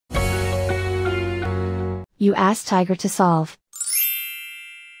You ask Tiger to solve.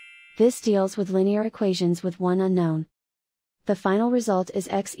 This deals with linear equations with one unknown. The final result is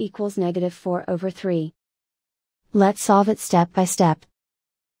x equals -4/3. Let's solve it step by step.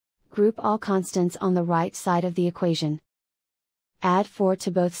 Group all constants on the right side of the equation. Add 4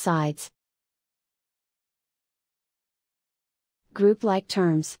 to both sides. Group like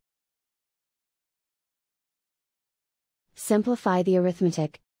terms. Simplify the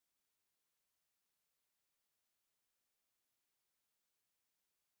arithmetic.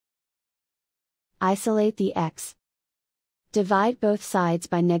 Isolate the x. Divide both sides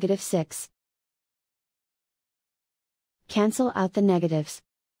by -6. Cancel out the negatives.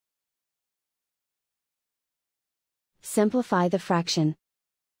 Simplify the fraction.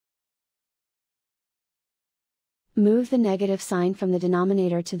 Move the negative sign from the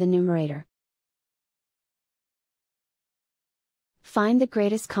denominator to the numerator. Find the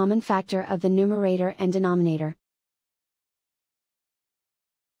greatest common factor of the numerator and denominator.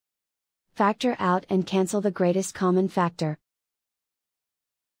 Factor out and cancel the greatest common factor.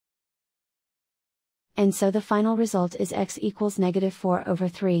 And so the final result is x equals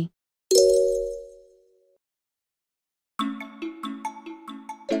 -4/3.